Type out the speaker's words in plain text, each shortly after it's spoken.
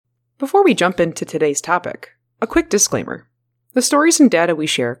Before we jump into today's topic, a quick disclaimer. The stories and data we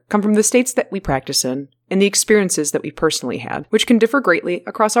share come from the states that we practice in and the experiences that we personally had, which can differ greatly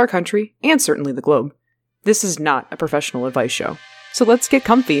across our country and certainly the globe. This is not a professional advice show. So let's get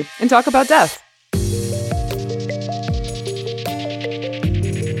comfy and talk about death.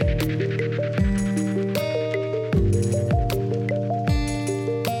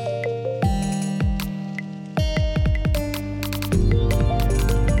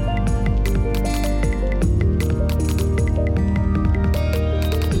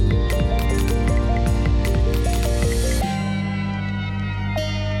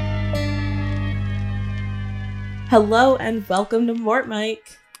 Hello and welcome to Mort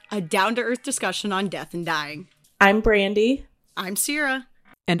Mike, a down-to-earth discussion on death and dying. I'm Brandy. I'm Sierra.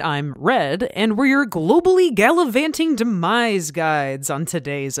 And I'm Red, and we're your globally gallivanting demise guides on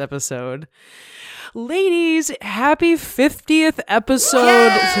today's episode. Ladies, happy 50th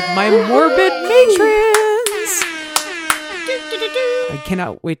episode to my morbid matrons! I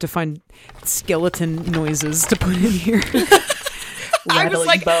cannot wait to find skeleton noises to put in here. I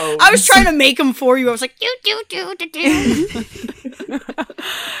was trying to make them for you. I was like, do.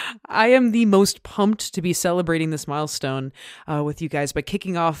 I am the most pumped to be celebrating this milestone with you guys by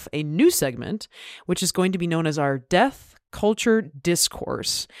kicking off a new segment, which is going to be known as our Death Culture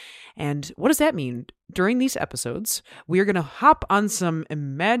Discourse. And what does that mean? During these episodes, we are going to hop on some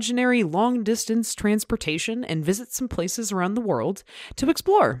imaginary long-distance transportation and visit some places around the world to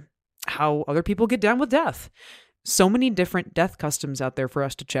explore how other people get down with death. So many different death customs out there for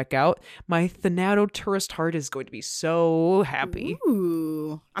us to check out. My Thanato tourist heart is going to be so happy.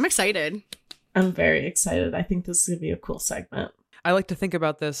 Ooh, I'm excited. I'm very excited. I think this is going to be a cool segment. I like to think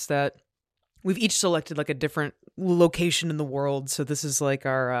about this, that we've each selected like a different location in the world. So this is like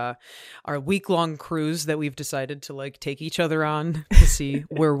our week-long cruise that we've decided to like take each other on to see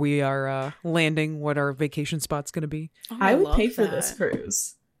where we are landing, what our vacation spot's going to be. Oh, I would pay for this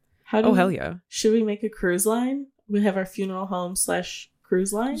cruise. Hell yeah. Should we make a cruise line? We have our funeral home /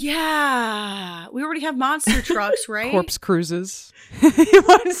 cruise line? Yeah. We already have monster trucks, right? Corpse cruises.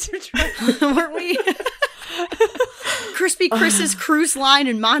 Monster trucks. Weren't we? Crispy Chris's cruise line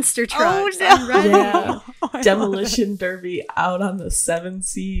and monster trucks. Oh, no. Yeah. Demolition derby out on the 7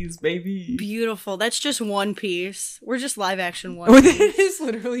 seas, baby. Beautiful. That's just One Piece. We're just live action One Piece. It is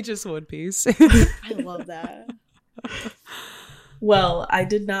literally just One Piece. I love that. Well, I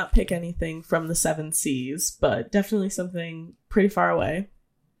did not pick anything from the 7 seas, but definitely something pretty far away.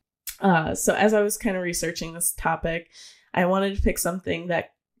 So as I was kind of researching this topic, I wanted to pick something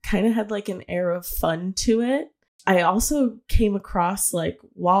that kind of had like an air of fun to it. I also came across, like,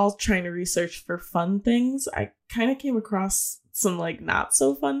 while trying to research for fun things, I kind of came across some like not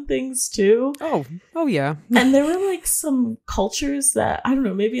so fun things too. Oh yeah. And there were like some cultures that, I don't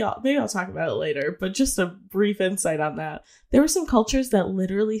know, maybe I'll talk about it later, but just a brief insight on that. There were some cultures that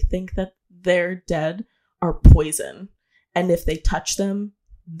literally think that their dead are poison, and if they touch them,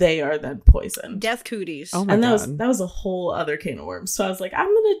 they are then poisoned. Death cooties. Oh my God. That was a whole other can of worms. So I was like, I'm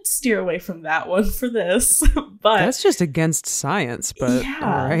gonna steer away from that one for this. But that's just against science, but yeah.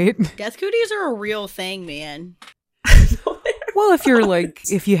 All right. Death cooties are a real thing, man. Well, if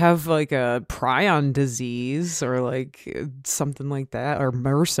you have like a prion disease or like something like that, or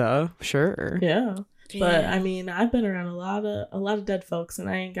MRSA, sure. Yeah. But I mean, I've been around a lot of dead folks, and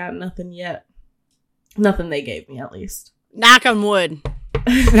I ain't got nothing yet. Nothing they gave me, at least. Knock on wood.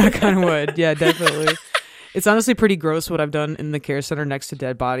 Knock on wood. Yeah, definitely. It's honestly pretty gross what I've done in the care center next to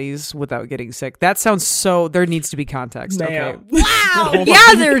dead bodies without getting sick. That sounds so... There needs to be context. Ma'am. Okay. Wow.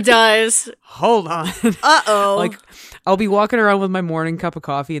 Yeah, there does. Hold on. Uh-oh. Like, I'll be walking around with my morning cup of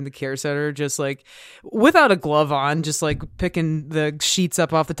coffee in the care center, just like, without a glove on, just like picking the sheets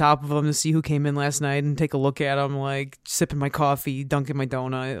up off the top of them to see who came in last night and take a look at them, like sipping my coffee, dunking my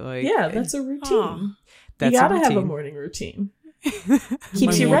donut. Like, yeah, that's a routine. That's you gotta a routine. have a morning routine.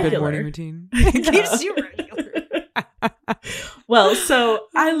 Keeps you regular. Morning routine. Keeps you regular. Well, so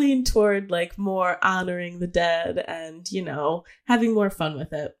I lean toward like more honoring the dead and, you know, having more fun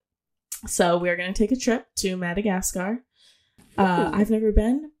with it. So we're going to take a trip to Madagascar. I've never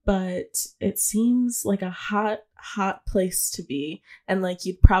been, but it seems like a hot place to be. And like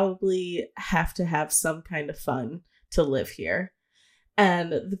you'd probably have to have some kind of fun to live here.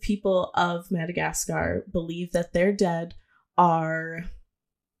 And the people of Madagascar believe that their dead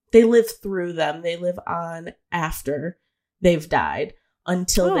they live through them. They live on after they've died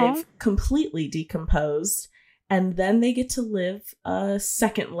until they've completely decomposed. And then they get to live a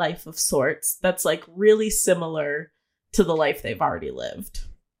second life of sorts that's like really similar to the life they've already lived.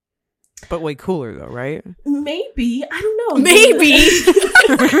 But way cooler though, right? Maybe. I don't know. Maybe.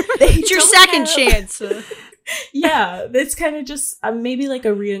 It's your second chance. Yeah, it's kind of just maybe like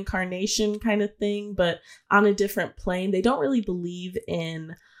a reincarnation kind of thing, but on a different plane. They don't really believe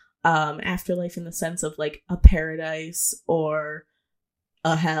in afterlife in the sense of like a paradise or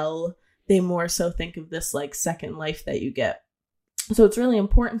a hell. They more so think of this like second life that you get. So it's really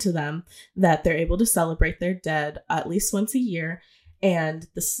important to them that they're able to celebrate their dead at least once a year. And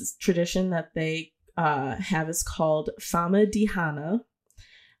this tradition that they have is called Fama Dihana,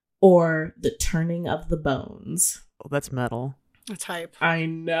 or the turning of the bones. Oh, that's metal. That's hype. I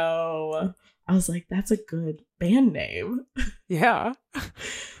know. I was like, that's a good band name. Yeah.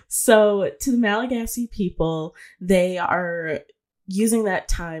 So to the Malagasy people, they are using that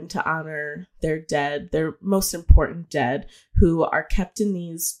time to honor their dead, their most important dead, who are kept in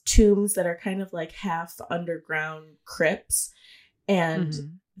these tombs that are kind of like half underground crypts.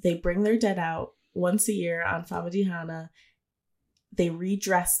 And they bring their dead out once a year on Famadihana. They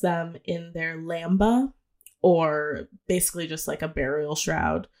redress them in their lamba, or basically just like a burial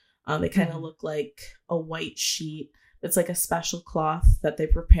shroud. They kind of look like a white sheet. It's like a special cloth that they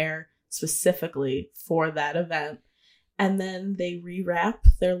prepare specifically for that event. And then they rewrap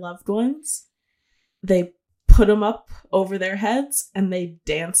their loved ones. They put them up over their heads and they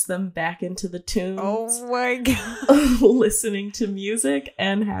dance them back into the tombs. Oh my God. Listening to music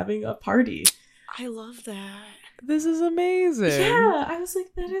and having a party. I love that. This is amazing. Yeah, I was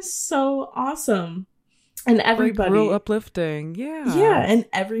like, that is so awesome. And everybody, real uplifting. Yeah. Yeah, and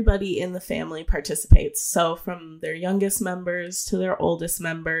everybody in the family participates. So from their youngest members to their oldest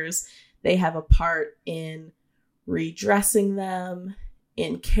members, they have a part in redressing them,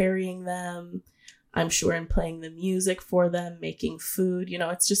 in carrying them, I'm sure in playing the music for them, making food. You know,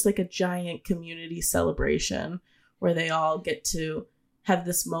 it's just like a giant community celebration where they all get to have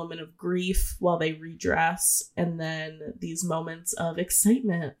this moment of grief while they redress, and then these moments of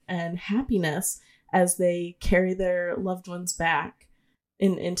excitement and happiness as they carry their loved ones back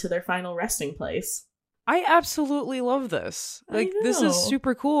into their final resting place. I absolutely love this. Like, this is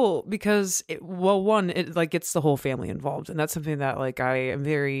super cool because it like gets the whole family involved, and that's something that like I am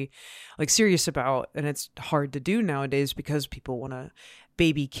very like serious about, and it's hard to do nowadays because people want to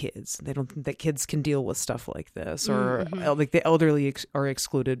baby kids. They don't think that kids can deal with stuff like this, or like the elderly are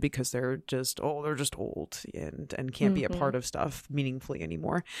excluded because they're just old and can't be a part of stuff meaningfully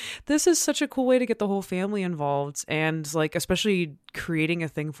anymore. This is such a cool way to get the whole family involved, and like especially creating a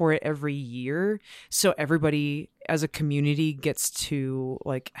thing for it every year so everybody as a community gets to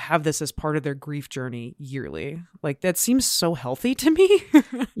like have this as part of their grief journey yearly. Like, that seems so healthy to me.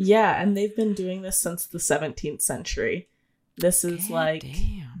 Yeah, and they've been doing this since the 17th century. This is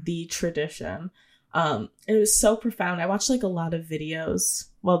the tradition. It was so profound. I watched like a lot of videos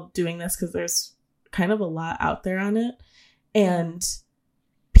while doing this because there's kind of a lot out there on it. And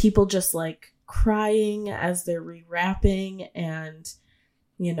people just like crying as they're rewrapping, and,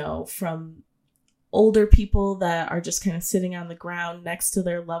 you know, from older people that are just kind of sitting on the ground next to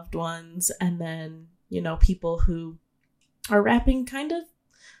their loved ones. And then, you know, people who are wrapping kind of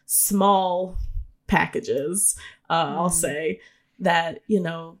small packages. I'll say that, you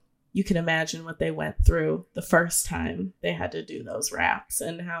know, you can imagine what they went through the first time they had to do those wraps,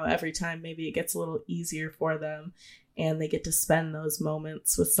 and how every time maybe it gets a little easier for them and they get to spend those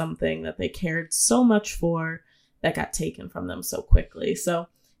moments with something that they cared so much for that got taken from them so quickly. So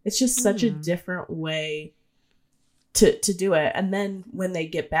it's just such a different way to do it. And then when they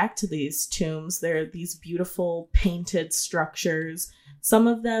get back to these tombs, there are these beautiful painted structures. Some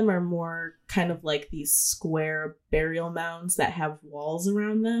of them are more kind of like these square burial mounds that have walls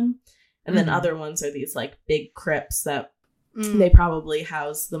around them. And then other ones are these like big crypts that they probably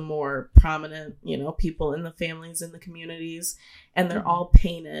house the more prominent, you know, people in the families in the communities. And they're all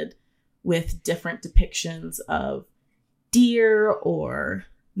painted with different depictions of deer or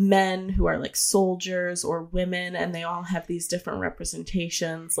men who are like soldiers or women. And they all have these different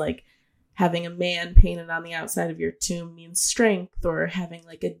representations, like having a man painted on the outside of your tomb means strength, or having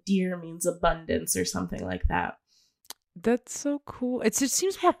like a deer means abundance or something like that. That's so cool. It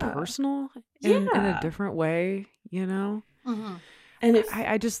seems more personal in a different way, you know? And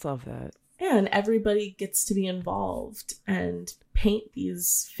I just love that. Yeah, and everybody gets to be involved and paint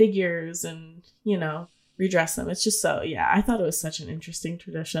these figures and, you know, redress them. It's just so, yeah, I thought it was such an interesting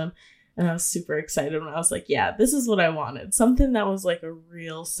tradition. And I was super excited when I was like, yeah, this is what I wanted. Something that was like a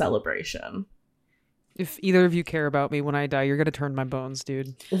real celebration. If either of you care about me when I die, you're going to turn my bones,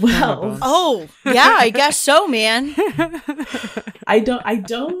 dude. Well, bones. Oh, yeah, I guess so, man. I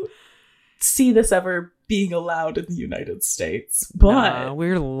don't see this ever being allowed in the United States. But nah,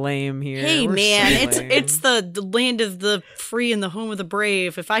 we're lame here. Hey, We're man, so lame. it's the land of the free and the home of the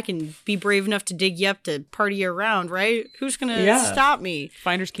brave. If I can be brave enough to dig you up to party you around, right? Who's gonna stop me?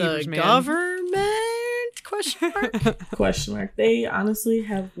 Finders keepers, The man. government? Question mark? Question mark. They honestly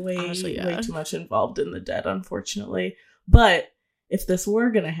have way too much involved in the dead, unfortunately. But if this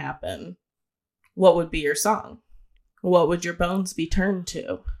were gonna happen, what would be your song? What would your bones be turned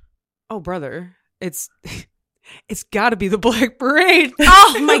to? Oh, brother, it's got to be the Black Parade.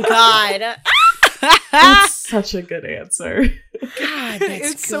 Oh my god. That's such a good answer. God,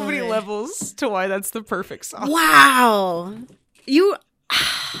 that's it's so many good. levels to why that's the perfect song. Wow.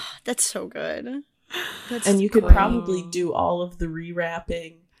 That's so good. And you could probably do all of the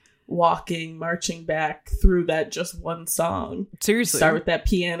rewrapping, walking, marching back through that just one song. Seriously. Start with that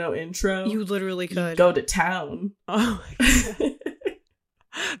piano intro. You literally could. Go to town. Oh my God.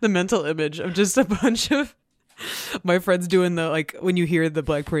 The mental image of just a bunch of my friends doing the, like, when you hear the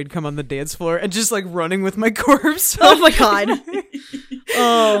Black Parade come on the dance floor and just like running with my corpse. Oh my god.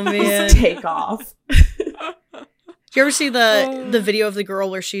 Oh man. Take off. Do you ever see the video of the girl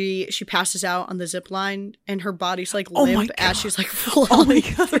where she passes out on the zip line and her body's like limp as she's like falling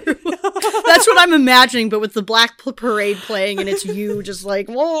through? That's what I'm imagining, but with the Black Parade playing and it's you just like,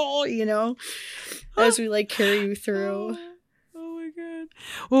 whoa, you know, as we like carry you through. Oh my god.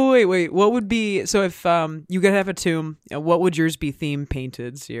 Well, wait. What would be, so if you could have a tomb, what would yours be theme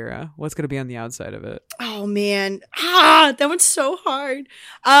painted, Sierra? What's going to be on the outside of it? Oh man. That one's so hard.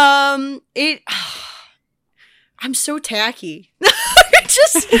 I'm so tacky.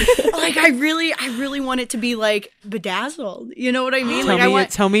 Just like I really want it to be like bedazzled. You know what I mean?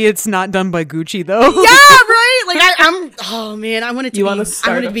 Tell me it's not done by Gucci though. Yeah, right. Like I'm. Oh man, I want it to be. I want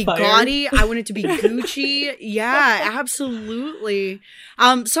it to be fire? gaudy. I want it to be Gucci. Yeah, absolutely.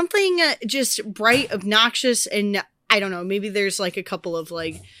 Something just bright, obnoxious, and I don't know. Maybe there's like a couple of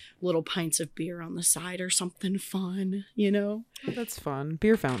like little pints of beer on the side or something fun. You know? Oh, that's fun.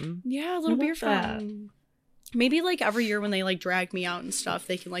 Beer fountain. Yeah, a little beer fountain. Maybe like every year when they like drag me out and stuff,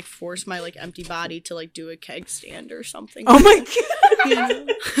 they can like force my like empty body to like do a keg stand or something. Oh my god! You know?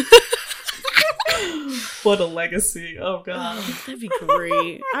 What a legacy! Oh god, that'd be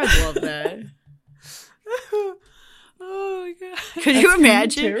great. I'd love that. Oh my god! Could you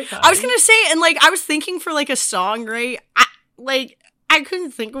imagine? Terrifying. I was gonna say, and like I was thinking for like a song, right? I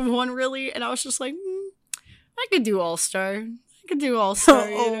couldn't think of one really, and I was just like, I could do All Star. Could do All Star.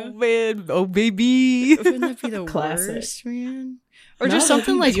 Oh man, oh baby. Wouldn't that be the Classic. worst, man? Or No, just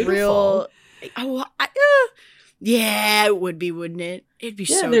something like beautiful. real. Yeah, it would be, wouldn't it? It'd be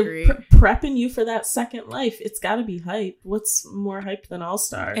so they're great. Prepping you for that second life. It's got to be hype. What's more hype than All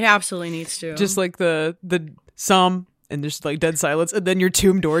Star? It absolutely needs to. Just like the psalm and just like dead silence, and then your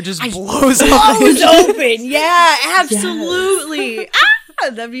tomb door just blows open. Open. Yeah, absolutely. Yes.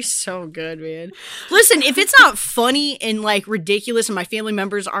 That'd be so good, man. Listen, if it's not funny and like ridiculous and my family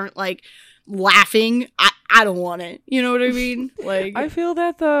members aren't like laughing, I don't want it. You know what I mean? Like, I feel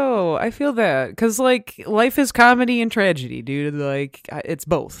that though. I feel that because like life is comedy and tragedy, dude. Like it's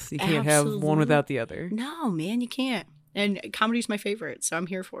both. You can't have one without the other. No, man, you can't. And comedy's my favorite, so I'm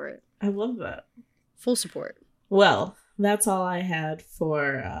here for it. I love that. Full support. Well, that's all I had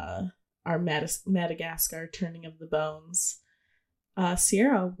for our Madagascar turning of the bones.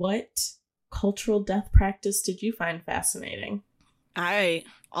 Sierra, what cultural death practice did you find fascinating? All right,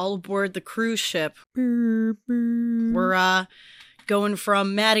 all aboard the cruise ship. We're going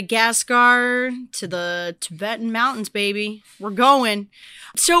from Madagascar to the Tibetan mountains, baby. We're going.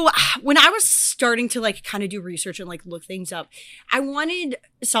 So when I was starting to like kind of do research and like look things up, I wanted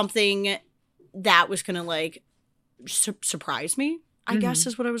something that was gonna like surprise me, I guess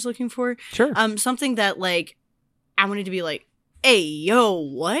is what I was looking for. Sure. Something that like I wanted to be like, hey, yo,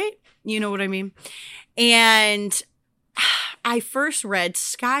 what? You know what I mean? And I first read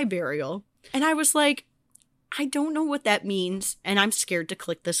Sky Burial, and I was like, I don't know what that means, and I'm scared to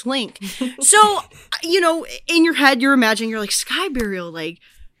click this link. So, you know, in your head, you're imagining, you're like, Sky Burial, like,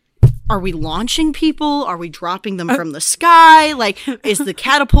 are we launching people? Are we dropping them from the sky? Like, is the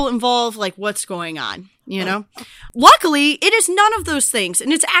catapult involved? Like, what's going on? You know? Luckily, it is none of those things,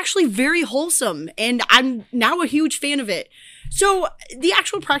 and it's actually very wholesome, and I'm now a huge fan of it. So the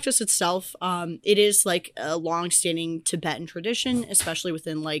actual practice itself, it is like a long-standing Tibetan tradition, especially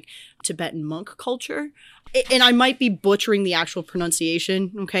within like Tibetan monk culture. And I might be butchering the actual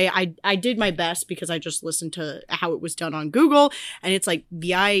pronunciation, okay? I did my best because I just listened to how it was done on Google, and it's like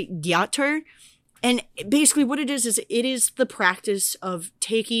Vyai Gyatar. And basically what it is it is the practice of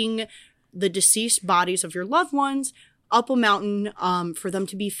taking the deceased bodies of your loved ones, up a mountain for them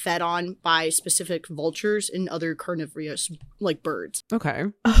to be fed on by specific vultures and other carnivorous like birds. Okay.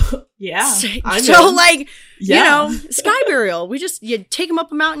 Yeah. So like, you know, sky burial. You take them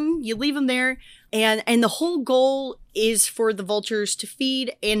up a mountain, you leave them there, and the whole goal is for the vultures to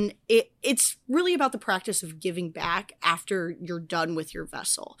feed, and it's really about the practice of giving back after you're done with your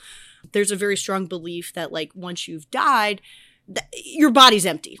vessel. There's a very strong belief that like once you've died, your body's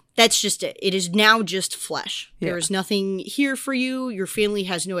empty. That's just it. It is now just flesh. Yeah. There is nothing here for you. Your family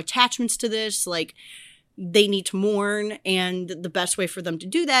has no attachments to this. Like, they need to mourn. And the best way for them to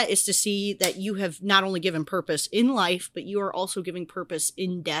do that is to see that you have not only given purpose in life, but you are also giving purpose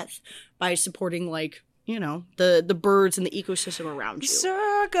in death by supporting, like, you know, the birds and the ecosystem around you.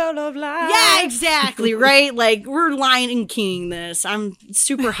 Circle of life. Yeah, exactly. Right? Like, we're Lion King this. I'm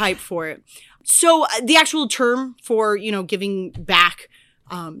super hyped for it. So the actual term for, you know, giving back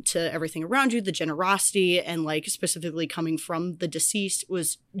to everything around you, the generosity, and like specifically coming from the deceased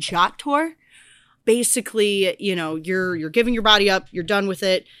was Jottor. Basically, you know, you're giving your body up, you're done with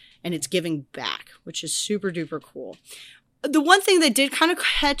it, and it's giving back, which is super duper cool. The one thing that did kind of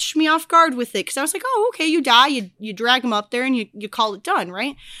catch me off guard with it, because I was like, oh, okay, you die, you drag them up there and you call it done,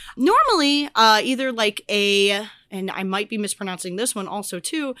 right? Normally, either like and I might be mispronouncing this one also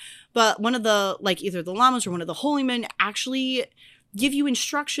too, but one of the, like either the lamas or one of the holy men actually give you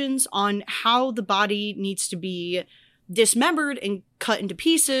instructions on how the body needs to be dismembered and cut into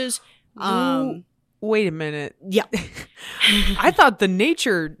pieces. Wait a minute. Yeah. I thought the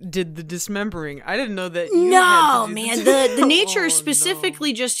nature did the dismembering. I didn't know that you No, had to do man. The nature is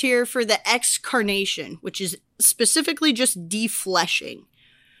specifically just here for the excarnation, which is specifically just defleshing.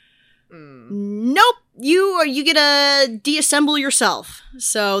 Nope. You get to deassemble yourself.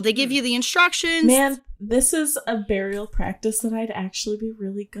 So they give you the instructions. Man, this is a burial practice that I'd actually be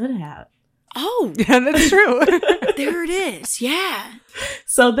really good at. Oh. Yeah, that's true. There it is. Yeah.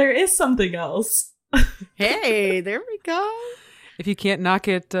 So there is something else. Hey, there we go. If you can't knock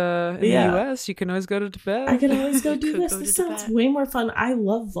it in the U.S., you can always go to Tibet. I can always go do this. This sounds way more fun. I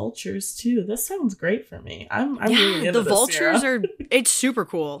love vultures too. This sounds great for me. I'm really into the this, vultures Sarah. it's super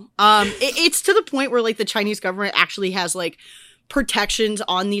cool. It's to the point where like the Chinese government actually has like protections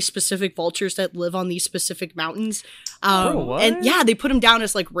on these specific vultures that live on these specific mountains. What? And yeah, they put them down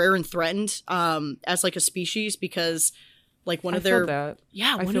as like rare and threatened as like a species because like one of their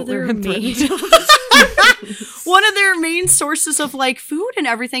one of their main sources of like food and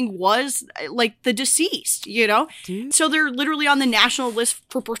everything was like the deceased, you know? Dude. So they're literally on the national list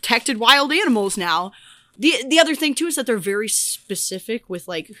for protected wild animals now. The other thing too is that they're very specific with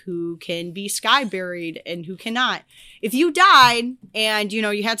like who can be sky buried and who cannot. If you died and you know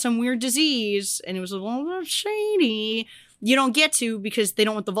you had some weird disease and it was a little shady, you don't get to because they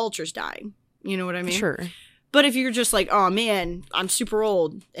don't want the vultures dying. You know what I mean? Sure. But if you're just like, oh man, I'm super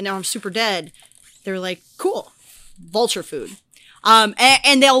old and now I'm super dead, they're like, cool, vulture food.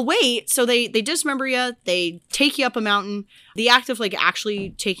 And they'll wait. So they dismember you. They take you up a mountain. The act of like actually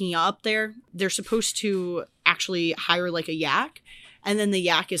taking you up there, they're supposed to actually hire like a yak. And then the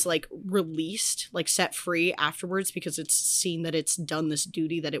yak is like released, like set free afterwards because it's seen that it's done this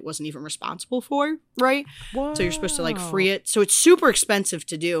duty that it wasn't even responsible for. Right. Wow. So you're supposed to like free it. So it's super expensive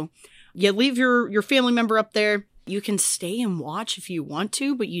to do. You leave your family member up there. You can stay and watch if you want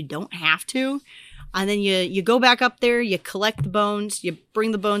to, but you don't have to. And then you go back up there, you collect the bones, you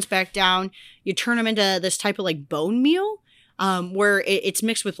bring the bones back down, you turn them into this type of like bone meal, where it's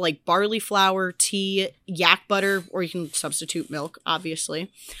mixed with like barley flour, tea, yak butter, or you can substitute milk,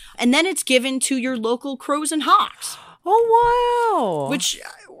 obviously. And then it's given to your local crows and hawks. Oh, wow. Which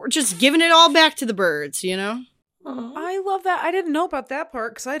we're just giving it all back to the birds, you know? I love that. I didn't know about that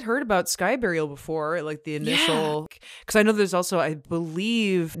part because I'd heard about sky burial before, like the initial. Because I know there's also, I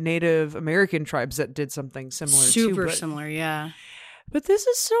believe, Native American tribes that did something similar. Super too, similar, yeah. But this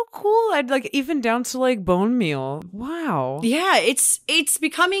is so cool. I'd like even down to like bone meal. Wow. Yeah, it's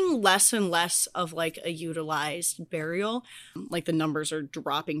becoming less and less of like a utilized burial. Like the numbers are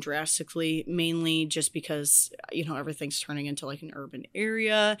dropping drastically, mainly just because, you know, everything's turning into like an urban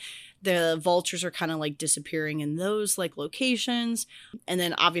area. The vultures are kind of like disappearing in those like locations. And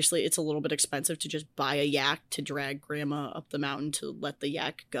then obviously it's a little bit expensive to just buy a yak to drag grandma up the mountain to let the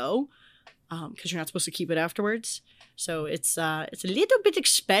yak go. Because you're not supposed to keep it afterwards. So it's a little bit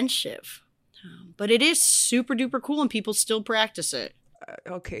expensive, but it is super duper cool and people still practice it.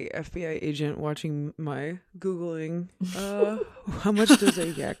 Okay, FBI agent watching my Googling. How much does a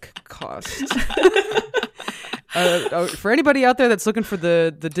yak cost? For anybody out there that's looking for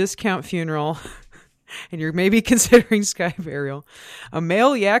the discount funeral, and you're maybe considering sky burial, a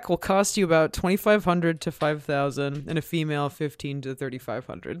male yak will cost you about $2,500 to $5,000, and a female $1,500 to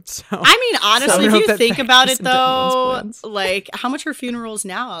 $3,500. So I mean, honestly, so if you think about it, factors into everyone's though, plans. like, how much are funerals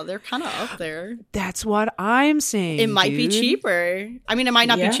now? They're kind of up there. That's what I'm saying. It might be dude. cheaper. I mean, it might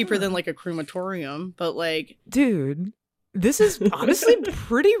not Yeah. be cheaper than like a crematorium, but like, Dude. This is honestly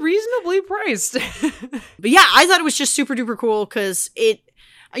pretty reasonably priced. but yeah, I thought it was just super duper cool because it,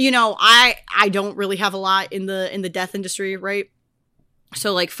 you know, I don't really have a lot in the death industry, right?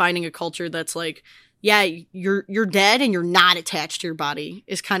 So like finding a culture that's like, yeah, you're dead and you're not attached to your body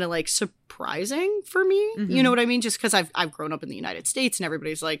is kind of like surprising for me. Mhm. You know what I mean? Just because I've grown up in the United States and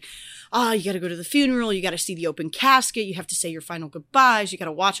everybody's like, oh, you got to go to the funeral, you got to see the open casket, you have to say your final goodbyes, you got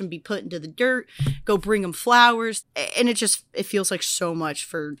to watch them be put into the dirt, go bring them flowers, and it feels like so much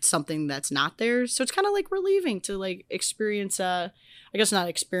for something that's not there. So it's kind of like relieving to like experience. I guess not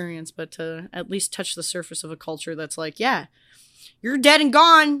experience, but to at least touch the surface of a culture that's like, yeah, you're dead and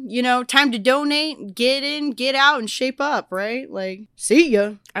gone, you know, time to donate, get in, get out, and shape up, right? Like, see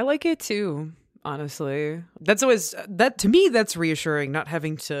ya. I like it too, honestly. That's always, that to me, that's reassuring, not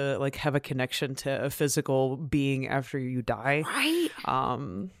having to like have a connection to a physical being after you die. Right?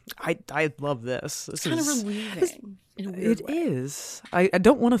 I love this. This Kind of is relieving. In a weird it way. is. I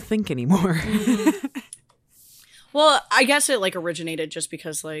don't want to think anymore. Well, I guess it like originated just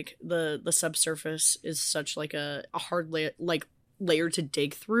because like the subsurface is such like a hard layer to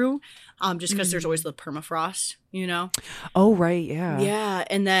dig through, just because there's always the permafrost, you know. Oh right, yeah. Yeah,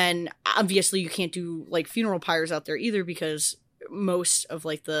 and then obviously you can't do like funeral pyres out there either because most of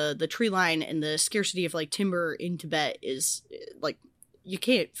like the tree line and the scarcity of like timber in Tibet is like you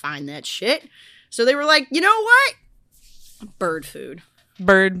can't find that shit. So they were like, you know what? Bird food.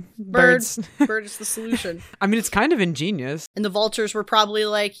 Birds. Bird is the solution. I mean, it's kind of ingenious. And the vultures were probably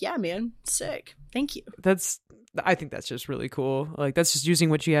like, yeah, man, sick. Thank you. I think that's just really cool. Like, that's just using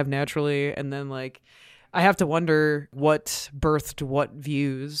what you have naturally. And then, like, I have to wonder what birthed what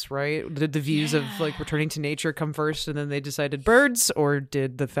views, right? Did the views of, like, returning to nature come first and then they decided birds? Or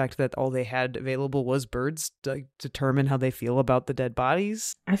did the fact that all they had available was birds like, determine how they feel about the dead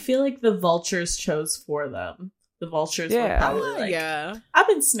bodies? I feel like the vultures chose for them. The vultures were probably like, yeah. I've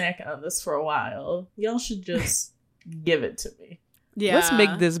been snacking on this for a while. Y'all should just give it to me. Yeah. Let's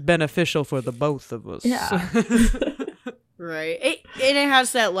make this beneficial for the both of us. Yeah. Right. And it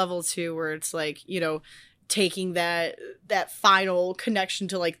has that level too where it's like, you know, taking that final connection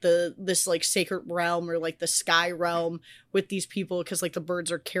to like this like sacred realm or like the sky realm with these people because like the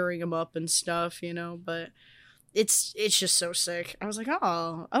birds are carrying them up and stuff, you know, but it's just so sick. I was like,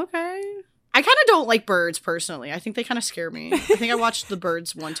 oh, okay. I kind of don't like birds personally. I think they kind of scare me. I think I watched the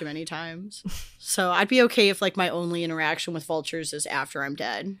birds one too many times. So I'd be okay if like my only interaction with vultures is after I'm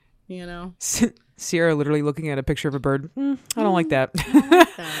dead, you know? Sierra literally looking at a picture of a bird. I don't like that. I don't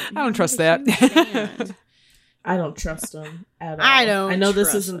like that. I don't trust I'm a that. huge fan. I don't trust them at all. I don't I know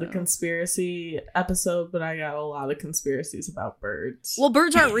this trust isn't the them. conspiracy episode, but I got a lot of conspiracies about birds. Well,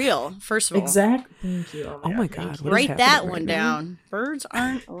 birds aren't real, first of all. Exact. Thank you. Oh my thank God, you. what is Write happening that right one now? down. Birds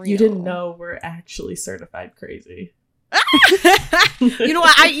aren't real. You didn't know we're actually certified crazy. You know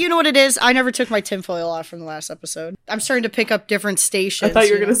what? You know what it is? I never took my tinfoil off from the last episode. I'm starting to pick up different stations. I thought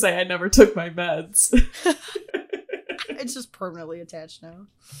you were know? going to say I never took my meds. It's just permanently attached now.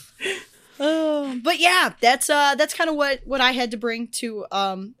 But yeah, that's kind of what I had to bring to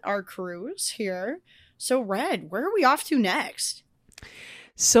our cruise here. So Red, where are we off to next?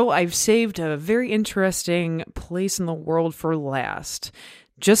 So I've saved a very interesting place in the world for last.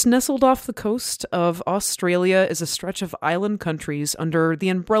 Just nestled off the coast of Australia is a stretch of island countries under the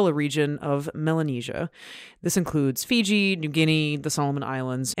umbrella region of Melanesia. This includes Fiji, New Guinea, the Solomon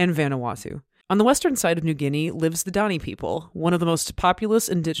Islands, and Vanuatu. On the western side of New Guinea lives the Dani people, one of the most populous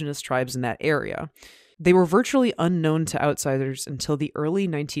indigenous tribes in that area. They were virtually unknown to outsiders until the early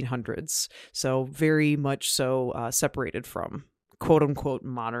 1900s, so very much so separated from quote-unquote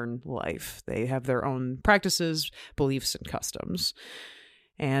modern life. They have their own practices, beliefs, and customs.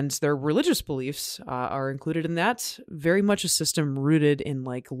 And their religious beliefs are included in that. Very much a system rooted in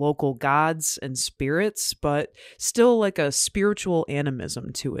like local gods and spirits, but still like a spiritual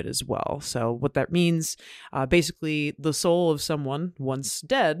animism to it as well. So what that means, basically the soul of someone once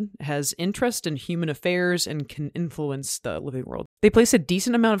dead has interest in human affairs and can influence the living world. They place a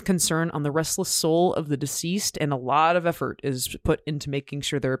decent amount of concern on the restless soul of the deceased, and a lot of effort is put into making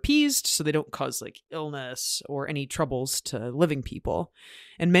sure they're appeased so they don't cause like illness or any troubles to living people.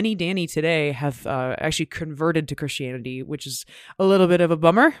 And many Dani today have actually converted to Christianity, which is a little bit of a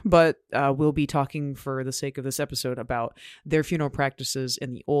bummer, but we'll be talking for the sake of this episode about their funeral practices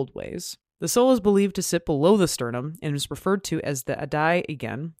in the old ways. The soul is believed to sit below the sternum and is referred to as the Adai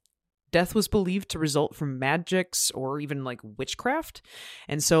again. Death was believed to result from magics or even like witchcraft.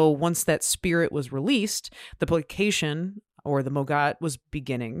 And so once that spirit was released, the placation or the Mogat was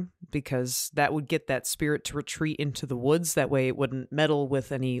beginning, because that would get that spirit to retreat into the woods. That way it wouldn't meddle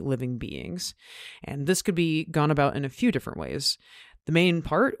with any living beings. And this could be gone about in a few different ways. The main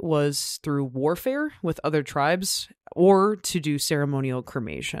part was through warfare with other tribes, or to do ceremonial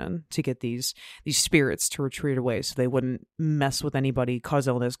cremation to get these spirits to retreat away so they wouldn't mess with anybody, cause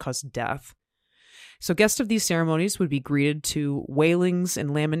illness, cause death. So guests of these ceremonies would be greeted to wailings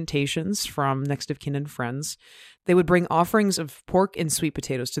and lamentations from next of kin and friends. They would bring offerings of pork and sweet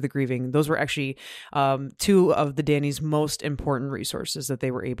potatoes to the grieving. Those were actually two of the Danny's most important resources that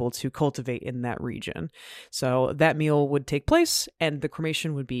they were able to cultivate in that region. So that meal would take place, and the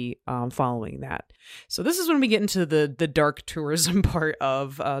cremation would be following that. So this is when we get into the dark tourism part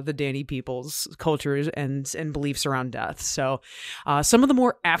of the Danny people's cultures and beliefs around death. So some of the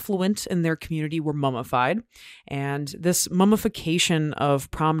more affluent in their community were mummified, and this mummification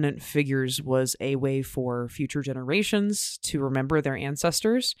of prominent figures was a way for future generations to remember their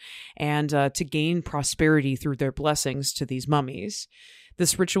ancestors and to gain prosperity through their blessings to these mummies.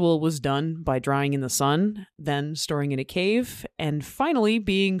 This ritual was done by drying in the sun, then storing in a cave, and finally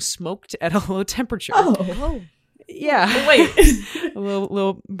being smoked at a low temperature. Oh. Yeah. Wait. A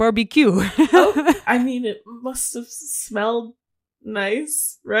little barbecue. I mean, it must have smelled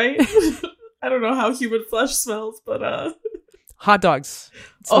nice, right? I don't know how human flesh smells, but Hot dogs.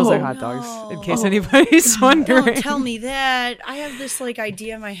 It smells like hot dogs, in case anybody's wondering. Don't tell me that. I have this like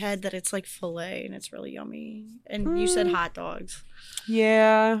idea in my head that it's like filet and it's really yummy. And you said hot dogs.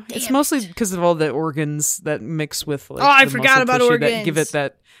 Yeah. It's mostly because of all the organs that mix with like, I the forgot muscle about tissue organs. that give it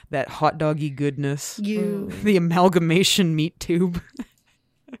that hot doggy goodness. You. The amalgamation meat tube.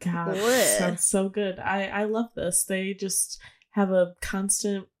 God, Blech. sounds so good. I love this. They just have a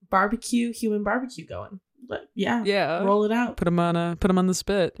constant human barbecue going. But yeah, roll it out. Put them on the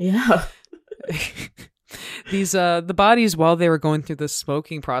spit. Yeah. These the bodies, while they were going through the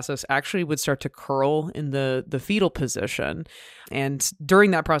smoking process, actually would start to curl in the fetal position, and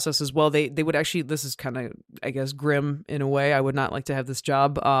during that process as well, they would actually, this is kind of, I guess, grim in a way. I would not like to have this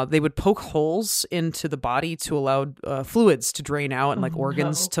job. They would poke holes into the body to allow fluids to drain out and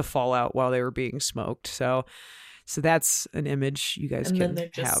organs to fall out while they were being smoked. So that's an image you guys can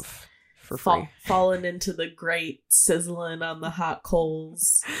have. For free. Falling into the grate, sizzling on the hot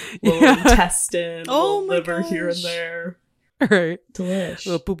coals, little intestine, little liver here and there. Right. Delish.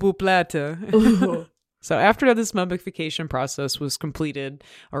 Little poo-poo platter. So after this mummification process was completed,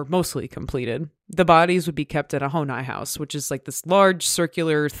 or mostly completed, the bodies would be kept at a honai house, which is like this large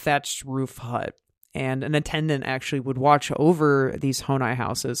circular thatched roof hut. And an attendant actually would watch over these honai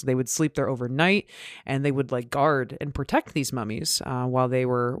houses. They would sleep there overnight, and they would guard and protect these mummies while they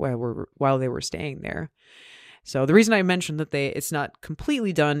were staying there. So the reason I mentioned that it's not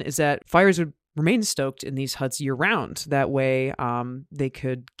completely done is that fires would remain stoked in these huts year round. That way, they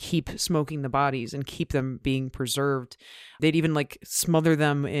could keep smoking the bodies and keep them being preserved. They'd even smother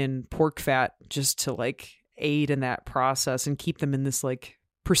them in pork fat just to aid in that process and keep them in this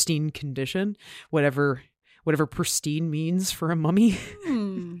pristine condition, whatever pristine means for a mummy.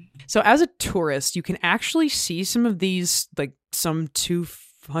 So as a tourist, you can actually see some of these, some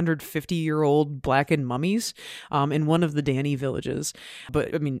 250-year-old blackened mummies in one of the Danny villages.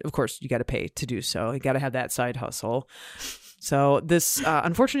 But I mean, of course, you got to pay to do so. You got to have that side hustle. So this,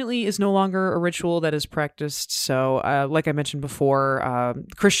 unfortunately, is no longer a ritual that is practiced. So like I mentioned before,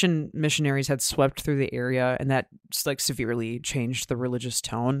 Christian missionaries had swept through the area, and that just severely changed the religious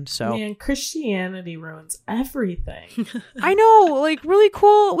tone. So man, Christianity ruins everything. I know, really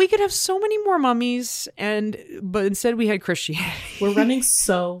cool. We could have so many more mummies, but instead we had Christianity. We're running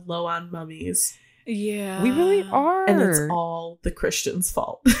so low on mummies. Yeah. We really are. And it's all the Christians'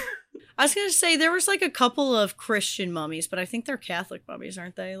 fault. I was going to say, there was a couple of Christian mummies, but I think they're Catholic mummies,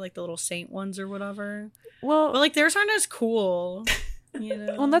 aren't they? The little saint ones or whatever. Well, but theirs aren't as cool. You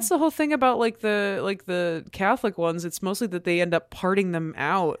know? Well, and that's the whole thing about the Catholic ones. It's mostly that they end up parting them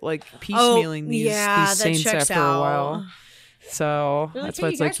out, piecemealing these saints after a while. So that's why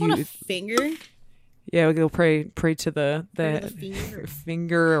it's you guys want a finger? Yeah, we go pray to the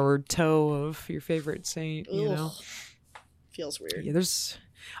finger or toe of your favorite saint. Ugh. You know, feels weird. Yeah, there's.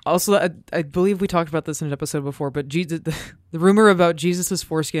 Also, I believe we talked about this in an episode before, but the rumor about Jesus's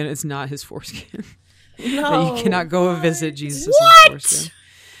foreskin is not his foreskin. No, that you cannot go visit Jesus' foreskin.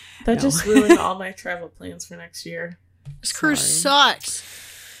 That just ruined all my travel plans for next year. This cruise sucks.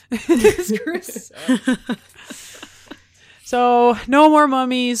 This cruise sucks. So no more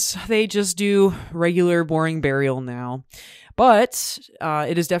mummies. They just do regular, boring burial now. But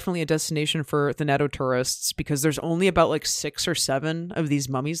it is definitely a destination for thanato tourists because there's only about like 6 or 7 of these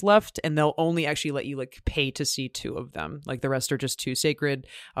mummies left, and they'll only actually let you like pay to see 2 of them. Like the rest are just too sacred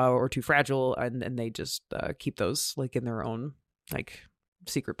or too fragile, and they just keep those like in their own like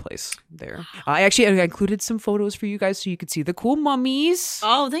secret place there. I included some photos for you guys so you could see the cool mummies.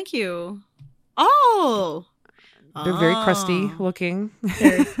 Oh, thank you. Oh, They're very crusty looking.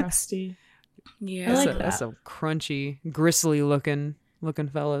 Very crusty. Yeah, I like that. That's some crunchy, gristly looking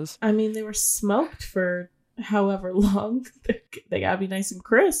fellas. I mean, they were smoked for however long. They gotta be nice and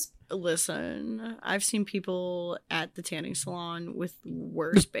crisp. Listen, I've seen people at the tanning salon with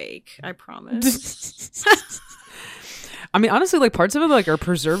worse bake. I promise. I mean, honestly, like parts of it like are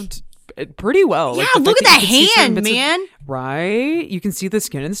preserved pretty well. Yeah, Like, look at that you can see certain hand, bits of- man. right? You can see the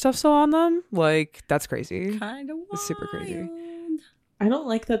skin and stuff still on them. Like that's crazy. Kind of It's super crazy. I don't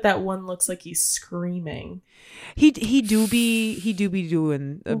like that one looks like he's screaming. He do be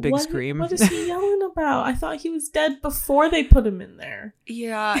doing a big What- scream. What is he yelling about? I thought he was dead before they put him in there.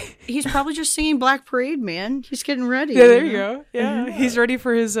 Yeah, he's probably just singing Black Parade, man. He's getting ready. Yeah, there you know? go. Yeah, he's ready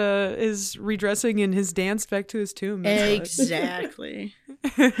for his redressing and his dance back to his tomb. That's what. Exactly.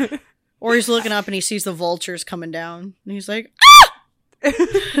 Or he's looking up and he sees the vultures coming down, and he's like, "Ah!"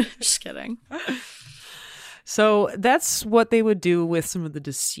 Just kidding. So that's what they would do with some of the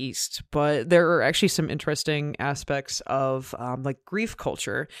deceased. But there are actually some interesting aspects of like grief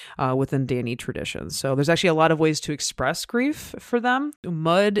culture within Dani traditions. So there's actually a lot of ways to express grief for them.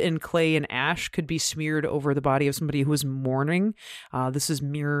 Mud and clay and ash could be smeared over the body of somebody who is mourning. This is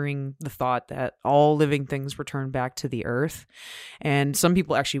mirroring the thought that all living things return back to the earth. And some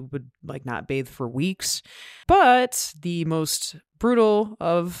people actually would like not bathe for weeks. But the most brutal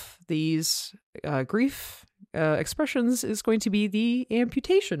of these grief expressions is going to be the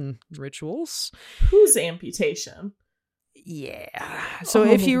amputation rituals. Whose amputation? Yeah. So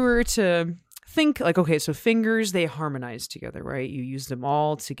if you were to think like, okay, so fingers, they harmonize together, right? You use them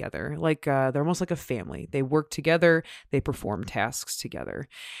all together. Like they're almost like a family. They work together. They perform tasks together.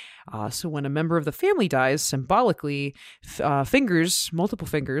 So when a member of the family dies, symbolically, multiple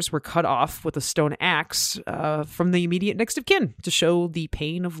fingers, were cut off with a stone axe from the immediate next of kin to show the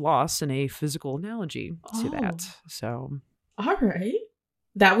pain of loss in a physical analogy to that. So, all right.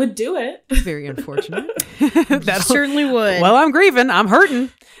 That would do it. very unfortunate. That certainly would. Well, I'm grieving. I'm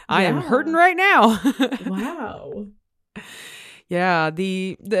hurting. I am hurting right now. Wow. Yeah,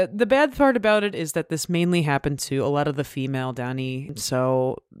 the bad part about it is that this mainly happened to a lot of the female Dani.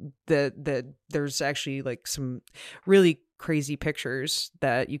 So there's actually like some really crazy pictures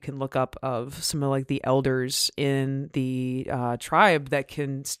that you can look up of some of like the elders in the tribe that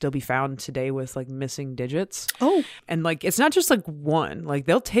can still be found today with like missing digits. Oh, and like it's not just like one. Like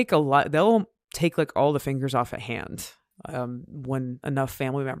they'll take like all the fingers off a hand when enough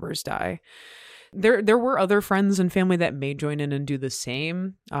family members die. There were other friends and family that may join in and do the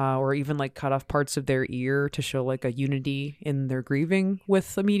same, or even like cut off parts of their ear to show like a unity in their grieving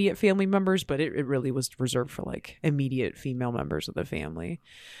with immediate family members, but it really was reserved for like immediate female members of the family.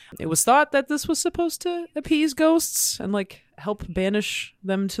 It was thought that this was supposed to appease ghosts and like help banish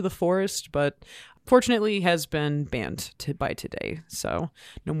them to the forest, but fortunately has been banned by today. So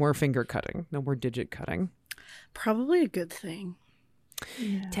no more finger cutting, no more digit cutting. probably a good thing.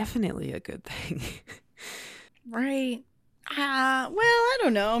 Yeah. Definitely a good thing. Right. Well, I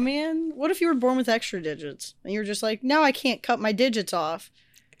don't know, man. What if you were born with extra digits and you're just like, now I can't cut my digits off?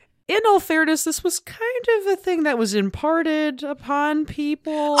 In all fairness, this was kind of a thing that was imparted upon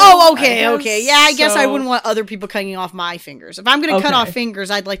people. Oh, okay. Yeah, I guess I So- wouldn't want other people cutting off my fingers. If I'm going to cut Okay. off fingers,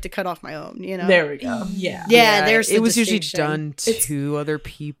 I'd like to cut off my own, you know? There we go. Yeah. Yeah, there's the it was usually distinction. done to other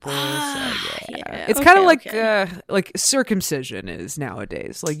people. So Yeah, it's kind of okay, like circumcision is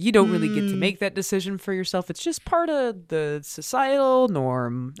nowadays. Like you don't really get to make that decision for yourself. It's just part of the societal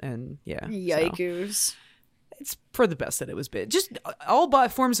norm, and yeah, so Yikes. it's for the best that it was bit. Just all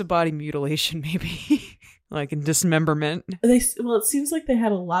forms of body mutilation, maybe like in dismemberment. It seems like they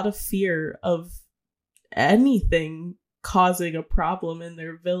had a lot of fear of anything causing a problem in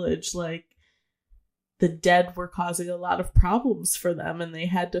their village. Like the dead were causing a lot of problems for them, and they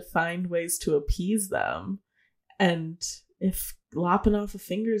had to find ways to appease them. And if lopping off a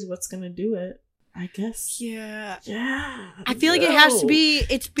finger is what's going to do it, I guess. Yeah. Yeah. I feel like it has to No. be,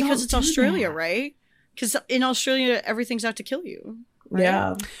 it's because Don't it's do Australia, that. right? Because in Australia, everything's out to kill you. Right?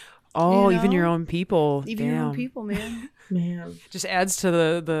 Yeah. Oh, You even your know? own people. Even your own Damn. people, man. Man. Just adds to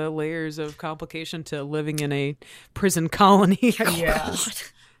the layers of complication to living in a prison colony. Yeah.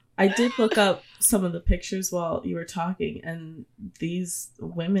 I did look up some of the pictures while you were talking, and these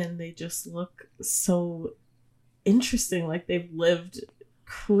women, they just look so interesting. Like they've lived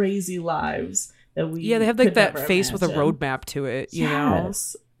crazy lives that we they have like could that never face imagine. with a roadmap to it, you know?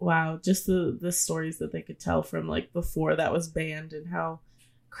 Yes. Wow, just the stories that they could tell from like before that was banned, and how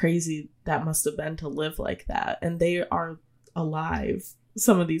crazy that must have been to live like that. And they are alive,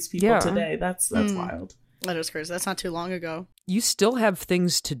 some of these people today. That's wild. That is crazy. That's not too long ago. You still have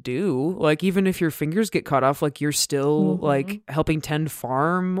things to do. Like, even if your fingers get cut off, like, you're still, like, helping tend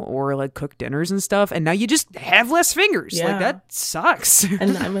farm or, like, cook dinners and stuff. And now you just have less fingers. Yeah. Like, that sucks.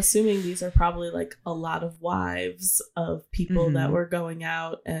 And I'm assuming these are probably, like, a lot of wives of people that were going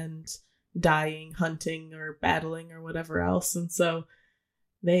out and dying, hunting, or battling, or whatever else. And so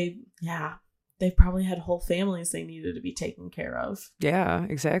they probably had whole families they needed to be taken care of. Yeah,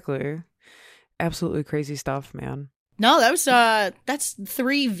 exactly. Absolutely crazy stuff, man. No, that's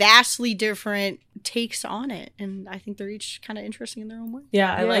 3 vastly different takes on it, and I think they're each kind of interesting in their own way.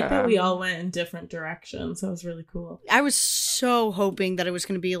 Yeah, I like that we all went in different directions. That was really cool. I was so hoping that it was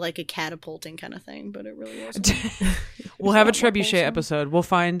going to be like a catapulting kind of thing, but it really wasn't. We'll have a trebuchet episode. We'll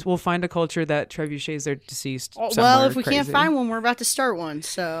find a culture that trebuchets their deceased. Well, if we can't find one, we're about to start one.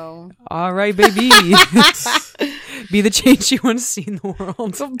 So, all right, baby. Be the change you want to see in the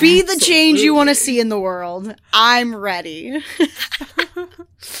world. Be the change you want to see in the world. I'm ready.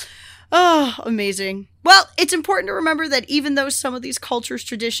 Oh, amazing. Well, it's important to remember that even though some of these cultures'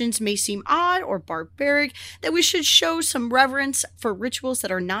 traditions may seem odd or barbaric, that we should show some reverence for rituals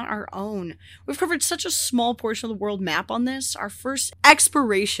that are not our own. We've covered such a small portion of the world map on this, our first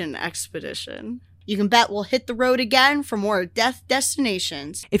exploration expedition. You can bet we'll hit the road again for more death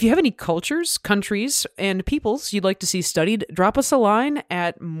destinations. If you have any cultures, countries, and peoples you'd like to see studied, drop us a line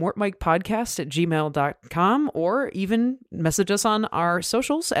at mortmikepodcast@gmail.com, or even message us on our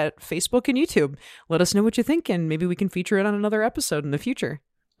socials at Facebook and YouTube. Let us know what you think, and maybe we can feature it on another episode in the future.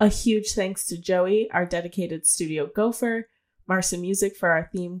 A huge thanks to Joey, our dedicated studio gopher, Marsa Music for our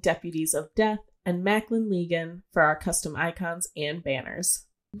theme Deputies of Death, and Macklin Legan for our custom icons and banners.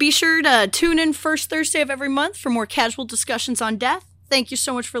 Be sure to tune in first Thursday of every month for more casual discussions on death. Thank you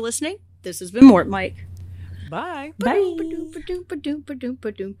so much for listening. This has been Mort Mike. Bye. Bye.